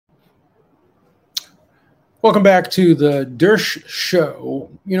Welcome back to the Dersh Show.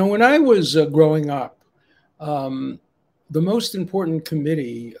 You know, when I was growing up, um, the most important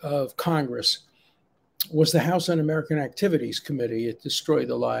committee of Congress was the House Un-American Activities Committee. It destroyed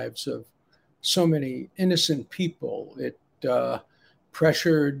the lives of so many innocent people. It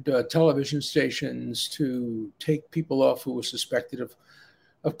pressured television stations to take people off who were suspected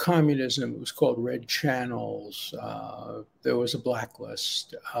of communism. It was called Red Channels. There was a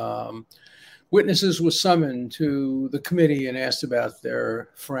blacklist. Witnesses were summoned to the committee and asked about their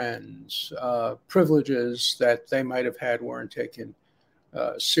friends. Privileges that they might have had weren't taken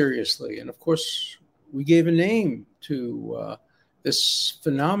seriously. And of course, we gave a name to this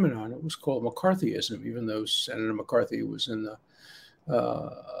phenomenon. It was called McCarthyism, even though Senator McCarthy was in the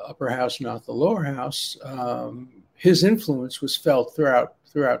upper house, not the lower house. His influence was felt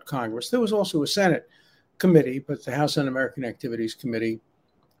throughout Congress. There was also a Senate committee, but the House Un-American Activities Committee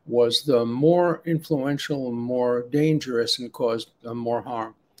was the more influential and more dangerous and caused more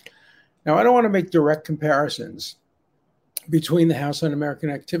harm. Now, I don't want to make direct comparisons between the House Un-American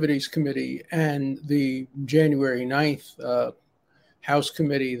Activities Committee and the January 9th House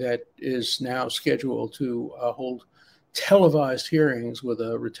committee that is now scheduled to hold televised hearings with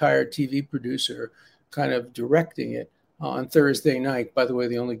a retired TV producer kind of directing it on Thursday night. By the way,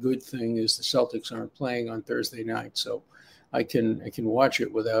 the only good thing is the Celtics aren't playing on Thursday night, so I can watch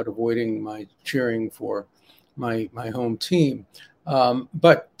it without avoiding my cheering for my home team.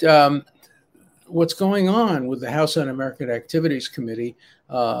 But what's going on with the House Un-American Activities Committee,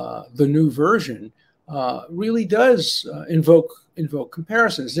 the new version, really does invoke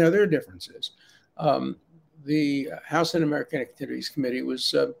comparisons. Now, there are differences. The House Un-American Activities Committee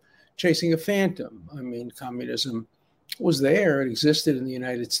was chasing a phantom. I mean, communism was there. It existed in the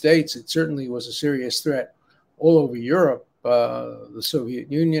United States. It certainly was a serious threat all over Europe. The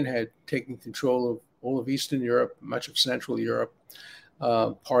Soviet Union had taken control of all of Eastern Europe, much of Central Europe,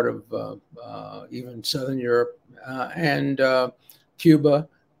 part of even Southern Europe, and Cuba,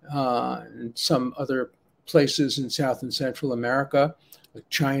 and some other places in South and Central America, like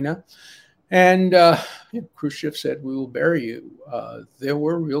China. And Khrushchev said, "We will bury you." There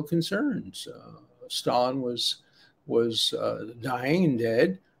were real concerns. Stalin was dying and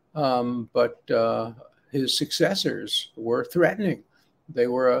dead, but his successors were threatening. They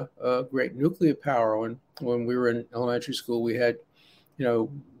were a great nuclear power. When we were in elementary school, we had,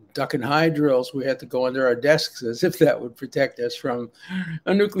 duck and hide drills. We had to go under our desks as if that would protect us from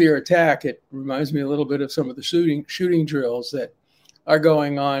a nuclear attack. It reminds me a little bit of some of the shooting drills that are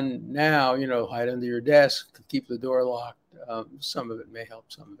going on now. Hide under your desk to keep the door locked. Some of it may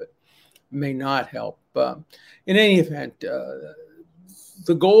help, some of it may not help. In any event,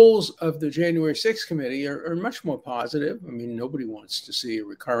 the goals of the January 6th committee are much more positive. I mean, nobody wants to see a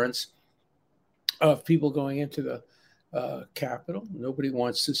recurrence of people going into the Capitol. Nobody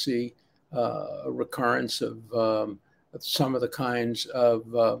wants to see a recurrence of some of the kinds of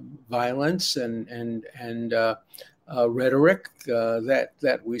violence and rhetoric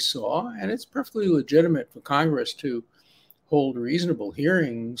that we saw. And it's perfectly legitimate for Congress to hold reasonable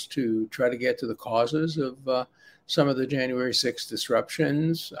hearings to try to get to the causes of some of the January 6th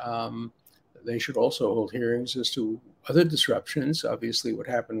disruptions. They should also hold hearings as to other disruptions. Obviously, what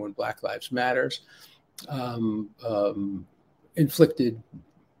happened when Black Lives Matters inflicted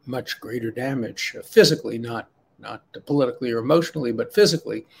much greater damage physically, not politically or emotionally, but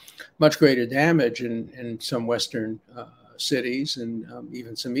physically, much greater damage in some Western cities and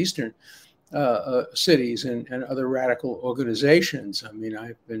even some Eastern cities and other radical organizations. I mean,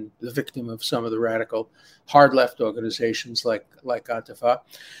 I've been the victim of some of the radical hard left organizations like Antifa.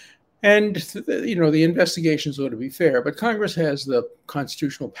 And, the investigations ought to be fair, but Congress has the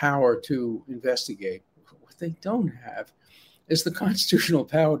constitutional power to investigate. What they don't have is the constitutional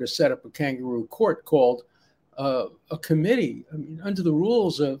power to set up a kangaroo court called a committee. I mean, under the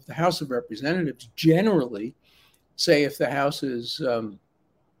rules of the House of Representatives, generally, say if the House is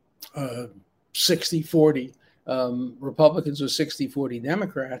 60-40 Republicans or 60-40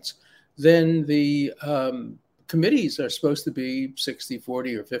 Democrats, then the committees are supposed to be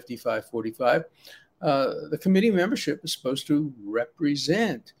 60-40 or 55-45. The committee membership is supposed to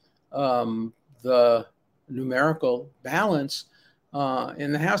represent the numerical balance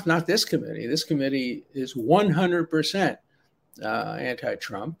in the House, not this committee. This committee is 100%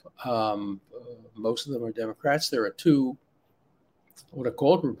 anti-Trump. Most of them are Democrats. There are two what are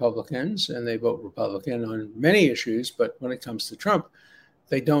called Republicans, and they vote Republican on many issues. But when it comes to Trump,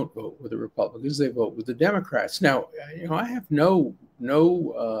 they don't vote with the Republicans. They vote with the Democrats. Now, I have no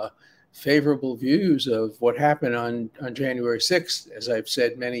favorable views of what happened on January 6th. As I've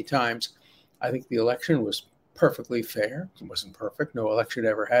said many times, I think the election was perfectly fair. It wasn't perfect. No election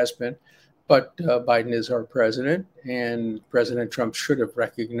ever has been. But Biden is our president, and President Trump should have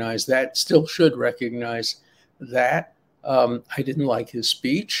recognized that, still should recognize that. I didn't like his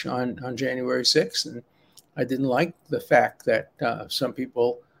speech on January 6th, and I didn't like the fact that some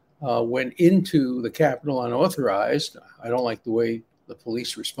people went into the Capitol unauthorized. I don't like the way the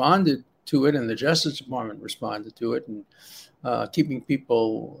police responded to it and the Justice Department responded to it, and keeping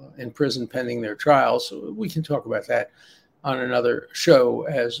people in prison pending their trials. So we can talk about that on another show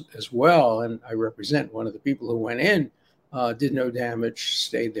as well. And I represent one of the people who went in, did no damage,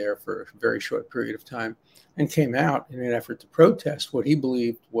 stayed there for a very short period of time, and came out in an effort to protest what he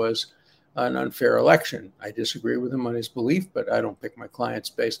believed was an unfair election. I disagree with him on his belief, but I don't pick my clients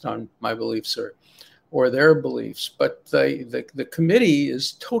based on my beliefs or their beliefs. But the committee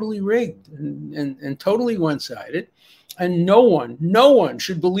is totally rigged and totally one-sided, and no one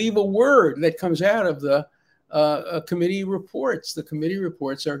should believe a word that comes out of the committee reports. The committee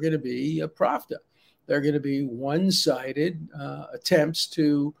reports are going to be a pravda. They're going to be one-sided attempts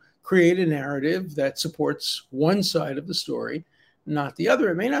to create a narrative that supports one side of the story, not the other.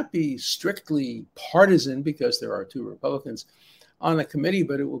 It may not be strictly partisan because there are two Republicans on the committee,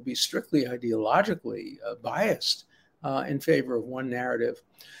 but it will be strictly ideologically biased in favor of one narrative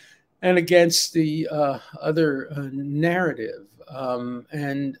and against the other narrative.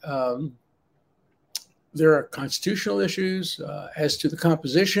 There are constitutional issues as to the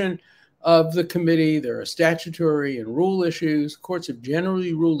composition of the committee. There are statutory and rule issues. Courts have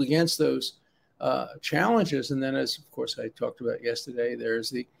generally ruled against those challenges. And then, as of course I talked about yesterday,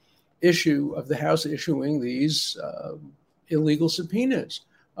 there's the issue of the House issuing these illegal subpoenas,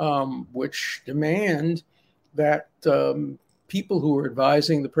 which demand that people who are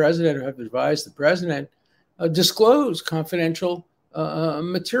advising the president or have advised the president disclose confidential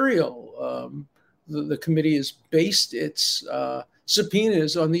material. The committee has based its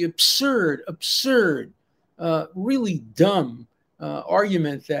subpoenas on the absurd, really dumb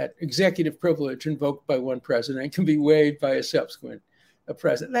argument that executive privilege invoked by one president can be waived by a subsequent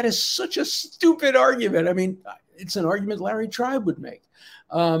president. That is such a stupid argument. I mean, it's an argument Larry Tribe would make.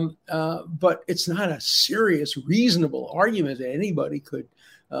 But it's not a serious, reasonable argument that anybody could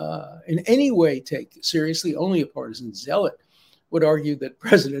in any way take seriously. Only a partisan zealot would argue that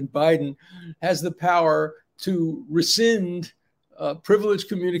President Biden has the power to rescind privileged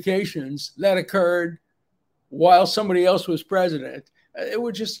communications that occurred while somebody else was president. It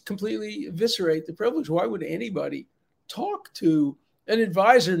would just completely eviscerate the privilege. Why would anybody talk to an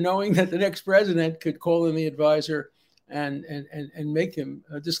advisor knowing that the next president could call in the advisor and make him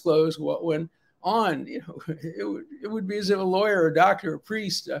disclose what went on? You know, it would be as if a lawyer, a doctor, a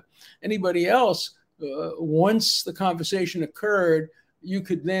priest, anybody else, once the conversation occurred, you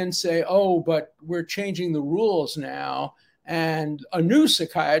could then say, oh, but we're changing the rules now, and a new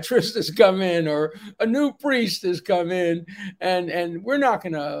psychiatrist has come in or a new priest has come in, and we're not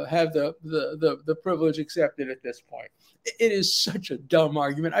going to have the privilege accepted at this point. It is such a dumb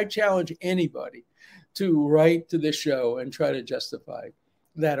argument. I challenge anybody to write to this show and try to justify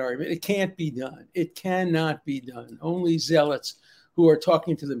that argument. It can't be done. It cannot be done. Only zealots who are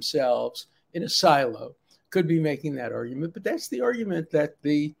talking to themselves in a silo could be making that argument. But that's the argument that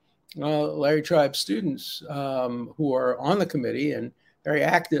the Larry Tribe students who are on the committee and very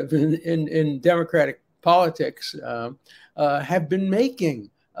active in Democratic politics have been making.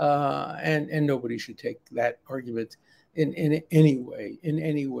 And nobody should take that argument in any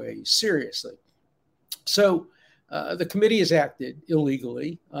way seriously. So the committee has acted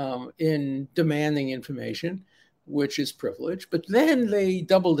illegally in demanding information, which is privilege, but then they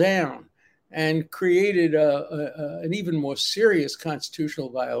double down and created an even more serious constitutional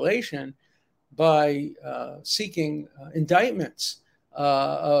violation by seeking indictments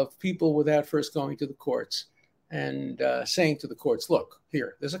of people without first going to the courts and saying to the courts, look,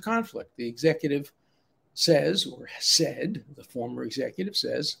 here, there's a conflict. The executive says, or said, the former executive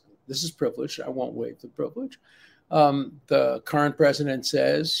says, this is privilege. I won't waive the privilege. The current president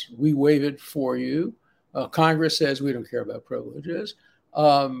says, we waive it for you. Congress says, we don't care about privileges.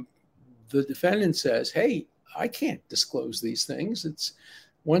 The defendant says, hey, I can't disclose these things. It's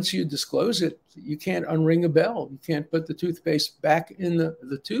once you disclose it, you can't unring a bell. You can't put the toothpaste back in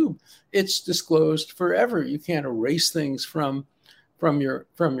the tube. It's disclosed forever. You can't erase things from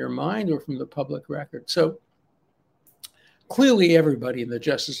your mind or from the public record. So clearly everybody in the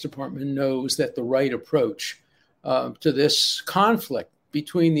Justice Department knows that the right approach to this conflict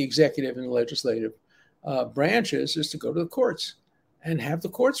between the executive and the legislative branches is to go to the courts and have the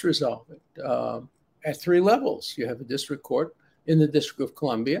courts resolve it at three levels. You have a district court in the District of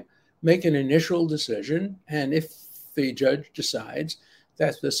Columbia, make an initial decision. And if the judge decides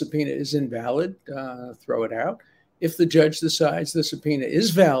that the subpoena is invalid, throw it out. If the judge decides the subpoena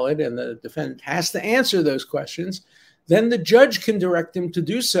is valid and the defendant has to answer those questions, then the judge can direct him to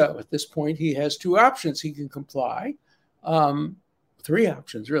do so. At this point, he has two options. He can comply, three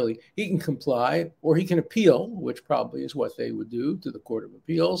options, really. He can comply or he can appeal, which probably is what they would do to the Court of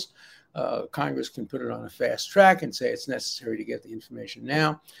Appeals. Congress can put it on a fast track and say it's necessary to get the information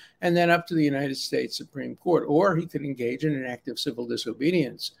now, and then up to the United States Supreme Court. Or he could engage in an act of civil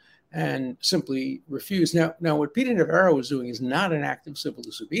disobedience and simply refuse. Now, what Peter Navarro is doing is not an act of civil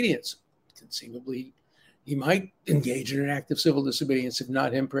disobedience. Conceivably, he might engage in an act of civil disobedience, if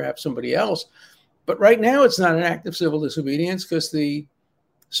not him, perhaps somebody else. But right now, it's not an act of civil disobedience because the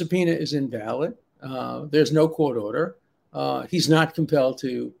subpoena is invalid. There's no court order. He's not compelled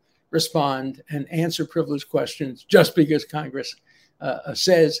to respond and answer privileged questions just because Congress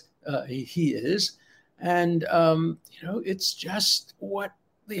says he is. And, it's just what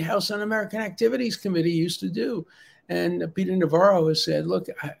the House Un-American Activities Committee used to do. And Peter Navarro has said, look,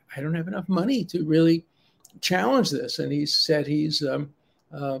 I don't have enough money to really challenge this. And he said he's going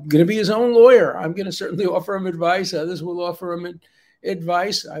to be his own lawyer. I'm going to certainly offer him advice. Others will offer him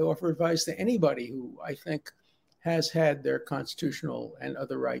advice. I offer advice to anybody who I think has had their constitutional and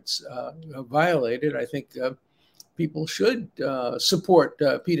other rights violated. I think people should support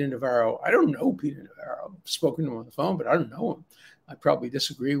Peter Navarro. I don't know Peter Navarro. I've spoken to him on the phone, but I don't know him. I probably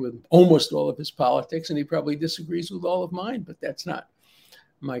disagree with almost all of his politics, and he probably disagrees with all of mine, but that's not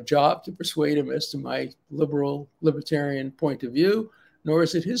my job to persuade him as to my libertarian point of view, nor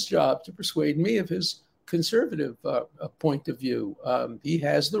is it his job to persuade me of his conservative point of view. He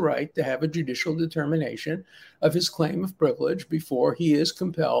has the right to have a judicial determination of his claim of privilege before he is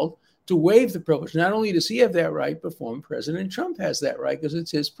compelled to waive the privilege. Not only does he have that right, but former President Trump has that right because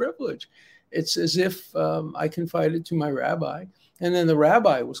it's his privilege. It's as if I confided to my rabbi, and then the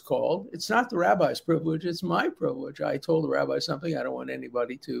rabbi was called. It's not the rabbi's privilege, it's my privilege. I told the rabbi something I don't want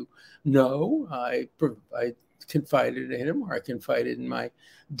anybody to know. I confided in him, or I confided in my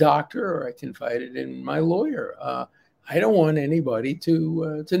doctor, or I confided in my lawyer. I don't want anybody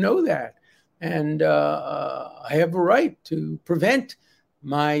to know that. And I have a right to prevent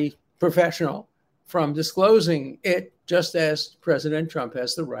my professional from disclosing it, just as President Trump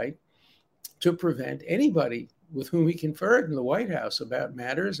has the right to prevent anybody with whom he conferred in the White House about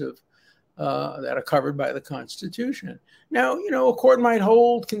matters of that are covered by the Constitution. Now, a court might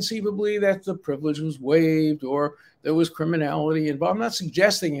hold conceivably that the privilege was waived or there was criminality involved. I'm not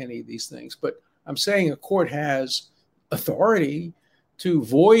suggesting any of these things, but I'm saying a court has authority to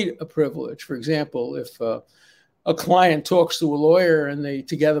void a privilege. For example, if a client talks to a lawyer and they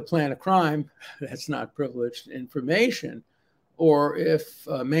together plan a crime, that's not privileged information. Or if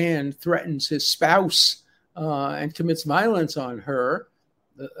a man threatens his spouse and commits violence on her,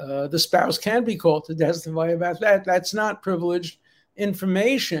 the spouse can be called to testify about that. That's not privileged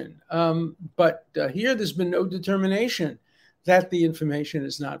information. But here there's been no determination that the information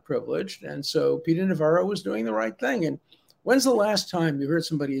is not privileged. And so Peter Navarro was doing the right thing. And when's the last time you heard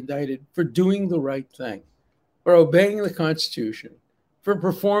somebody indicted for doing the right thing, for obeying the Constitution, for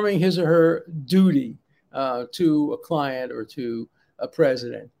performing his or her duty to a client or to a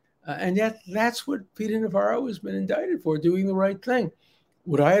president? And yet that's what Peter Navarro has been indicted for, doing the right thing.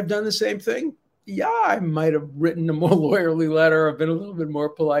 Would I have done the same thing? Yeah, I might have written a more lawyerly letter or been a little bit more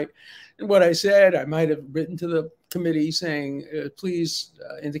polite in what I said. I might have written to the committee saying, please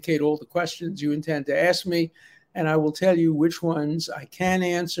indicate all the questions you intend to ask me, and I will tell you which ones I can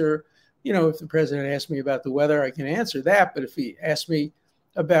answer. If the president asked me about the weather, I can answer that. But if he asked me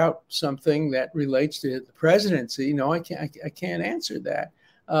about something that relates to the presidency, no, I can't answer that.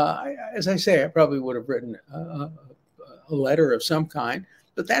 As I say, I probably would have written a letter of some kind,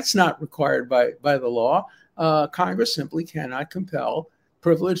 but that's not required by the law. Congress simply cannot compel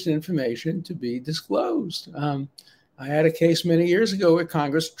privileged information to be disclosed. I had a case many years ago where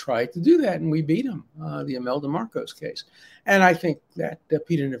Congress tried to do that, and we beat them, the Imelda Marcos case. And I think that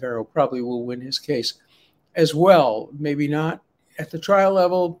Peter Navarro probably will win his case as well. Maybe not at the trial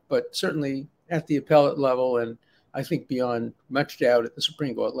level, but certainly at the appellate level, and I think beyond much doubt at the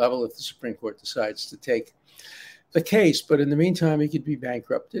Supreme Court level if the Supreme Court decides to take the case. But in the meantime, he could be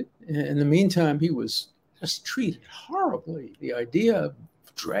bankrupted. In the meantime, he was just treated horribly. The idea of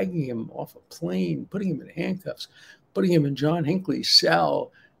dragging him off a plane, putting him in handcuffs, putting him in John Hinckley's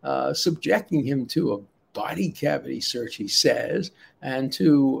cell, subjecting him to a body cavity search, he says, and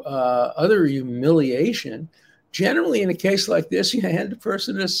to other humiliation. Generally, in a case like this, you hand the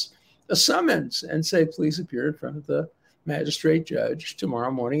person a summons and say, please appear in front of the magistrate judge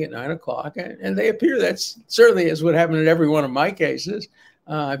tomorrow morning at 9 o'clock, and they appear. That's certainly is what happened in every one of my cases.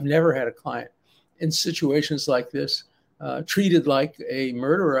 I've never had a client in situations like this treated like a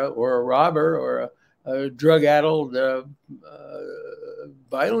murderer or a robber or a drug-addled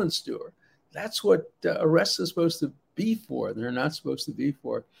violence doer. That's what arrests are supposed to be for. They're not supposed to be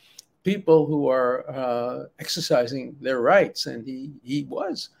for people who are exercising their rights, and he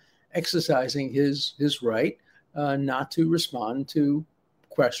was exercising his right not to respond to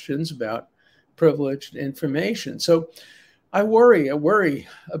questions about privileged information. So I worry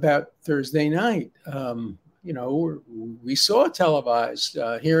about Thursday night. We saw televised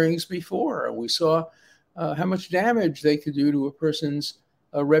hearings before, and we saw how much damage they could do to a person's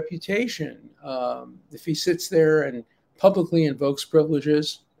reputation. If he sits there and publicly invokes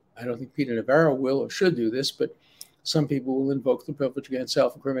privileges, I don't think Peter Navarro will or should do this, but some people will invoke the privilege against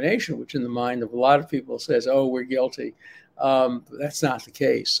self-incrimination, which in the mind of a lot of people says, oh, we're guilty. That's not the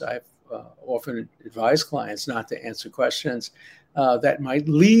case. I've often advised clients not to answer questions that might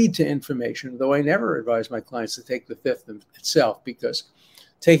lead to information, though I never advise my clients to take the fifth itself, because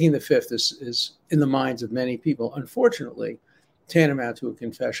taking the fifth is in the minds of many people, unfortunately, tantamount to a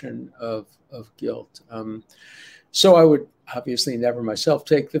confession of guilt. So I would obviously never myself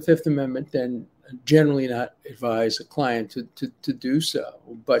take the Fifth Amendment, and generally not advise a client to do so.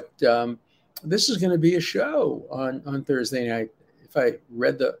 But this is going to be a show on Thursday night. If I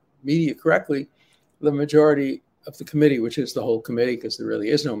read the media correctly, the majority of the committee, which is the whole committee because there really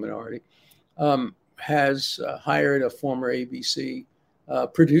is no minority, has hired a former ABC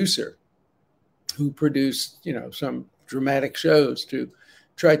producer who produced, some dramatic shows to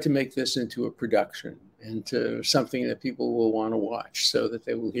try to make this into a production, into something that people will want to watch, so that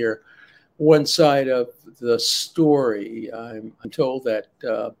they will hear one side of the story. I'm told that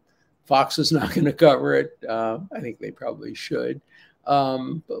Fox is not going to cover it. I think they probably should.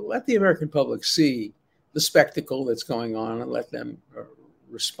 But let the American public see the spectacle that's going on and let them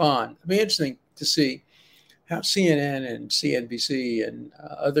respond. It'll be interesting to see how CNN and CNBC and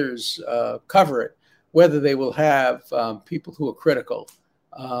others cover it, whether they will have people who are critical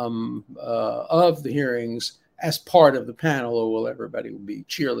of the hearings as part of the panel, or will everybody be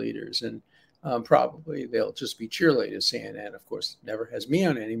cheerleaders? And probably they'll just be cheerleaders. CNN, of course, never has me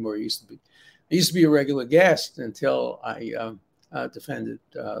on anymore. I used to be a regular guest until I defended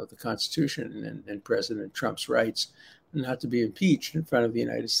the Constitution and President Trump's rights not to be impeached in front of the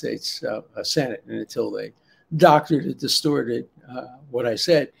United States Senate, and until they doctored and distorted what I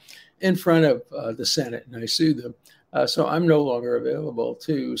said in front of the Senate, and I sued them. So I'm no longer available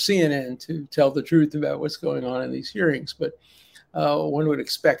to CNN to tell the truth about what's going on in these hearings. But one would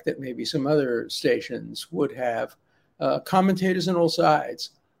expect that maybe some other stations would have commentators on all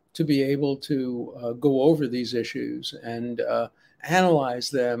sides to be able to go over these issues and analyze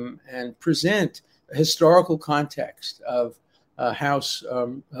them and present a historical context of House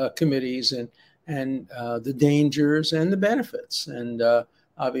committees and the dangers and the benefits. And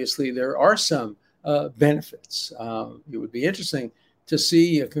obviously, there are some benefits. It would be interesting to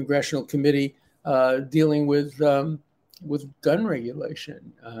see a congressional committee dealing with gun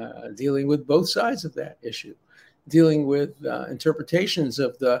regulation, dealing with both sides of that issue, dealing with interpretations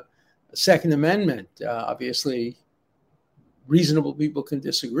of the Second Amendment. Obviously, reasonable people can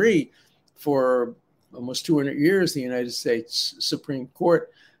disagree. For almost 200 years, the United States Supreme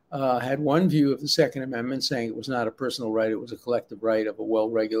Court had one view of the Second Amendment, saying it was not a personal right, it was a collective right of a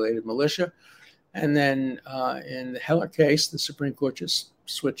well-regulated militia. And then in the Heller case, the Supreme Court just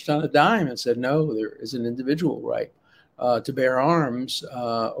switched on a dime and said, no, there is an individual right to bear arms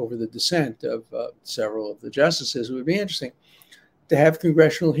over the dissent of several of the justices. It would be interesting to have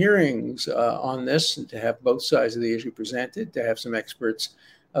congressional hearings on this, and to have both sides of the issue presented, to have some experts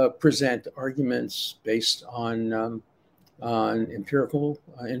present arguments based on empirical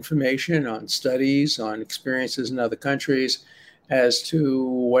information, on studies, on experiences in other countries, as to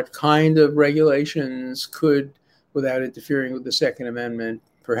what kind of regulations could, without interfering with the Second Amendment,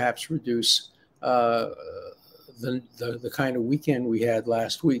 perhaps reduce the kind of weekend we had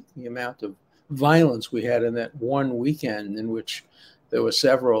last week, the amount of violence we had in that one weekend, in which there were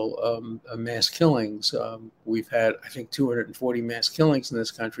several mass killings. We've had, I think, 240 mass killings in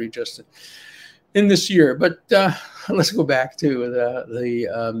this country just in this year. But let's go back to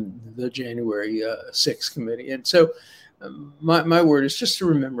the January 6th committee. And so my word is just to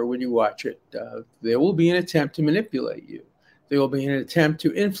remember, when you watch it, there will be an attempt to manipulate you. There will be an attempt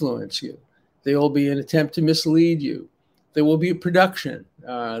to influence you. There will be an attempt to mislead you. There will be a production.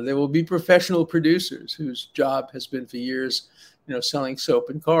 There will be professional producers whose job has been for years selling soap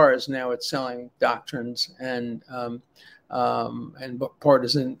and cars. Now it's selling doctrines and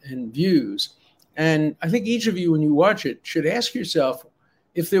partisan and views. And I think each of you, when you watch it, should ask yourself,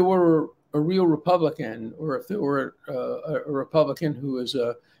 if there were a real Republican, or if there were a Republican who is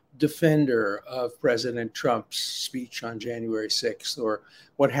a defender of President Trump's speech on January 6th, or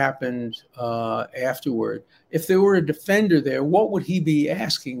what happened afterward, if there were a defender there, what would he be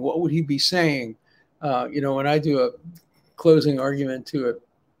asking? What would he be saying? When I do a closing argument to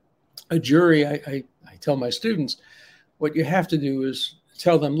a jury, I tell my students, what you have to do is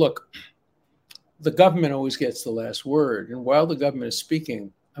tell them, look, the government always gets the last word. And while the government is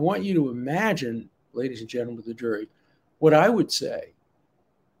speaking, I want you to imagine, ladies and gentlemen of the jury, what I would say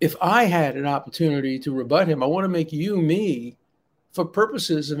if I had an opportunity to rebut him. I want to make you me for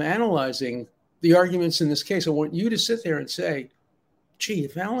purposes of analyzing the arguments in this case. I want you to sit there and say, gee,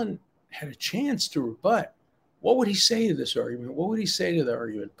 if Alan had a chance to rebut, what would he say to this argument? What would he say to the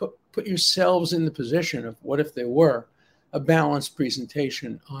argument? Put yourselves in the position of what if there were a balanced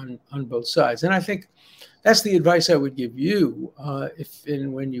presentation on both sides. And I think that's the advice I would give you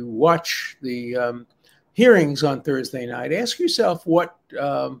when you watch the hearings on Thursday night. Ask yourself what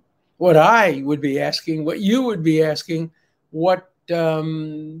I would be asking, what you would be asking, what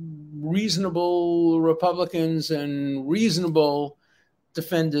reasonable Republicans and reasonable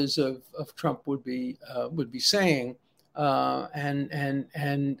defenders of Trump would be saying,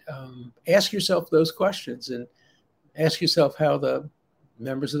 and ask yourself those questions, and ask yourself how the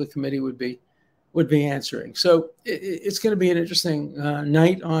members of the committee would be answering. So it's going to be an interesting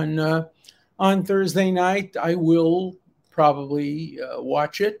night on Thursday night. I will probably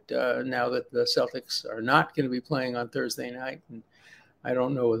watch it now that the Celtics are not going to be playing on Thursday night, and I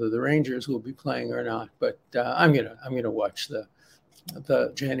don't know whether the Rangers will be playing or not. But I'm gonna watch the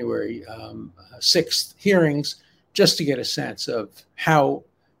January 6th hearings just to get a sense of how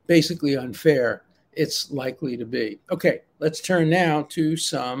basically unfair it's likely to be. Okay, let's turn now to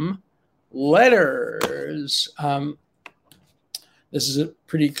some letters. This is a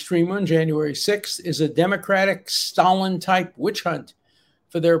pretty extreme one. January 6th is a Democratic Stalin-type witch hunt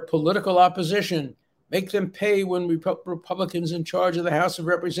for their political opposition. Make them pay when Republicans in charge of the House of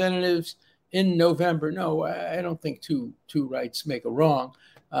Representatives in November. No, I don't think two rights make a wrong.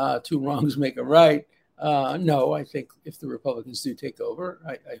 Two wrongs make a right. No, I think if the Republicans do take over,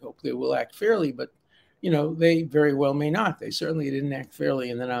 I hope they will act fairly, but they very well may not. They certainly didn't act fairly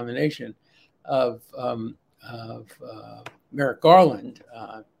in the nomination of Merrick Garland.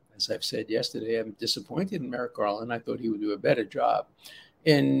 As I've said yesterday, I'm disappointed in Merrick Garland. I thought he would do a better job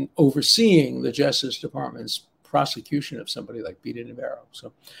in overseeing the Justice Department's prosecution of somebody like Peter Navarro.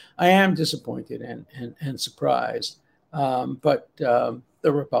 So I am disappointed and surprised. But the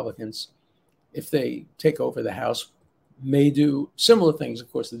Republicans, if they take over the House, may do similar things.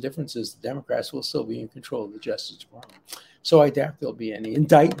 Of course, the difference is the Democrats will still be in control of the Justice Department. So I doubt there'll be any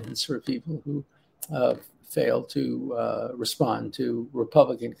indictments for people who fail to respond to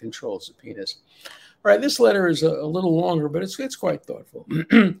Republican-controlled subpoenas. All right, this letter is a little longer, but it's quite thoughtful.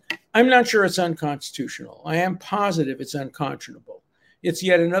 I'm not sure it's unconstitutional. I am positive it's unconscionable. It's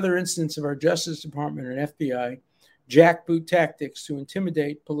yet another instance of our Justice Department and FBI jackboot tactics to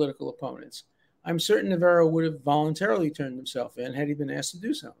intimidate political opponents. I'm certain Navarro would have voluntarily turned himself in had he been asked to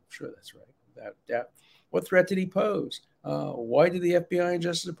do so. I'm sure that's right, without doubt. What threat did he pose? Why did the FBI and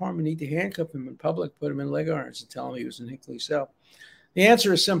Justice Department need to handcuff him in public, put him in leg irons, and tell him he was in Hinckley's cell? The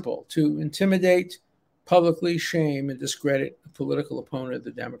answer is simple: to intimidate, publicly shame, and discredit a political opponent of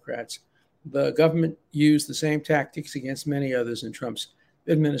the Democrats. The government used the same tactics against many others in Trump's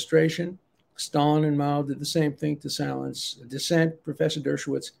administration. Stalin and Mao did the same thing to silence dissent. Professor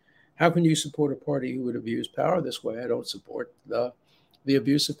Dershowitz, how can you support a party who would abuse power this way? I don't support the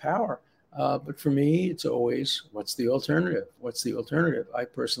abuse of power. But for me, it's always, what's the alternative? What's the alternative? I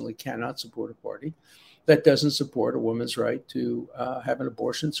personally cannot support a party that doesn't support a woman's right to have an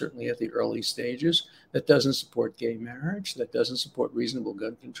abortion, certainly at the early stages, that doesn't support gay marriage, that doesn't support reasonable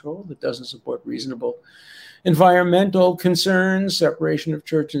gun control, that doesn't support reasonable environmental concerns, separation of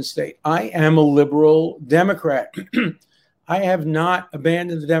church and state. I am a liberal Democrat. I have not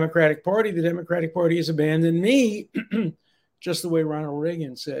abandoned the Democratic Party. The Democratic Party has abandoned me, just the way Ronald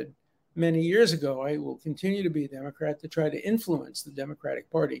Reagan said many years ago. I will continue to be a Democrat to try to influence the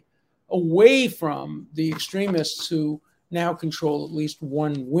Democratic Party away from the extremists who now control at least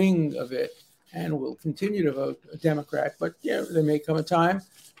one wing of it, and will continue to vote a Democrat. But there may come a time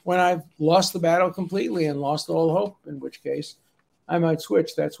when I've lost the battle completely and lost all hope, in which case I might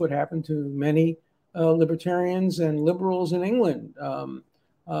switch. That's what happened to many libertarians and liberals in England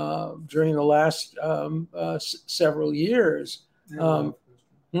during the last several years.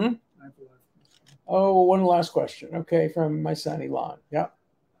 Hmm? Oh, one last question. Okay, from my son Elon. Yeah.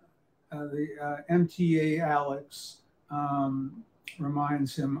 The MTA Alex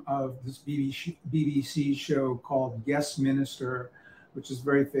reminds him of this BBC show called Guest Minister, which is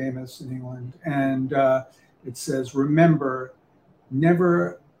very famous in England. And it says, remember,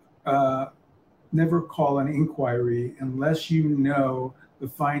 never call an inquiry unless you know the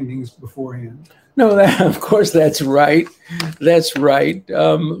findings beforehand. No, of course, that's right. That's right.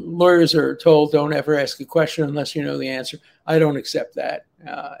 Lawyers are told don't ever ask a question unless you know the answer. I don't accept that.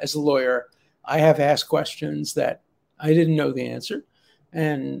 As a lawyer, I have asked questions that I didn't know the answer.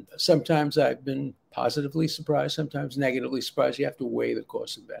 And sometimes I've been positively surprised, sometimes negatively surprised. You have to weigh the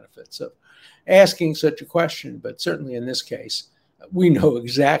costs and benefits of asking such a question. But certainly in this case, we know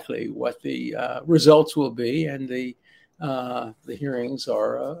exactly what the results will be, and the hearings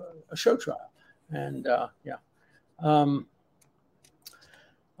are a show trial. And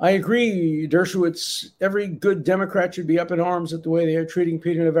I agree, Dershowitz. Every good Democrat should be up in arms at the way they are treating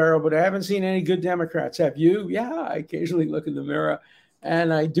Peter Navarro, but I haven't seen any good Democrats. Have you? Yeah, I occasionally look in the mirror,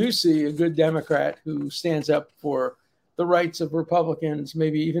 and I do see a good Democrat who stands up for the rights of Republicans,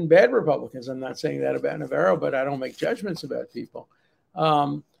 maybe even bad Republicans. I'm not saying that about Navarro, but I don't make judgments about people.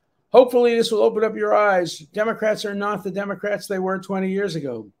 Hopefully this will open up your eyes. Democrats are not the Democrats they were 20 years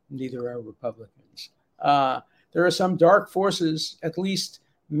ago. Neither are Republicans. There are some dark forces, at least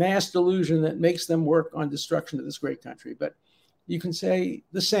mass delusion, that makes them work on destruction of this great country. But you can say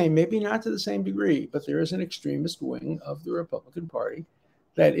the same, maybe not to the same degree, but there is an extremist wing of the Republican Party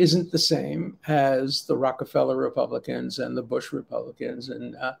that isn't the same as the Rockefeller Republicans and the Bush Republicans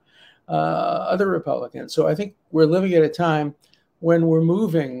and other Republicans. So I think we're living at a time when we're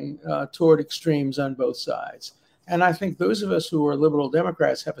moving toward extremes on both sides. And I think those of us who are liberal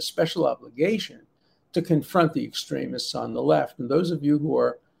Democrats have a special obligation to confront the extremists on the left. And those of you who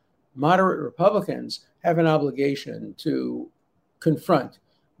are moderate Republicans have an obligation to confront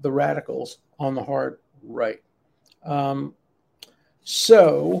the radicals on the hard right.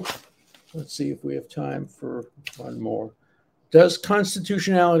 So let's see if we have time for one more. Does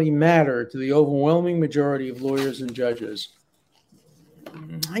constitutionality matter to the overwhelming majority of lawyers and judges?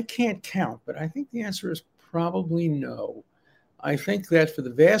 I can't count, but I think the answer is probably no. I think that for the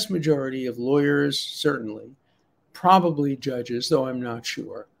vast majority of lawyers, certainly, probably judges, though I'm not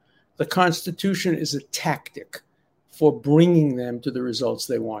sure, the Constitution is a tactic for bringing them to the results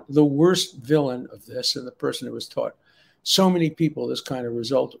they want. The worst villain of this, and the person who has taught so many people this kind of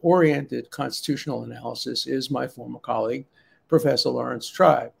result-oriented constitutional analysis, is my former colleague, Professor Lawrence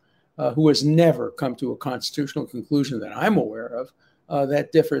Tribe, who has never come to a constitutional conclusion that I'm aware of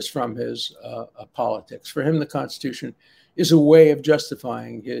that differs from his politics. For him, the Constitution is a way of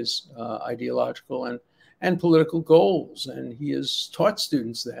justifying his ideological and political goals. And he has taught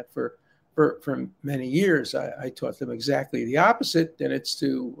students that for many years. I taught them exactly the opposite, and it's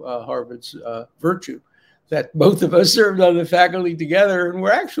to Harvard's virtue that both of us served on the faculty together, and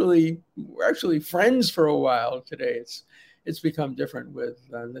we're actually friends for a while today. It's become different with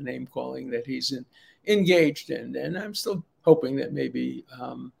the name calling that he's engaged in, and I'm still hoping that maybe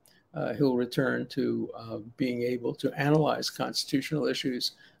he'll return to being able to analyze constitutional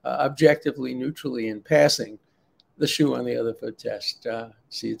issues objectively, neutrally, and passing the shoe on the other foot test.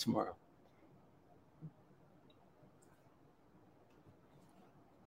 See you tomorrow.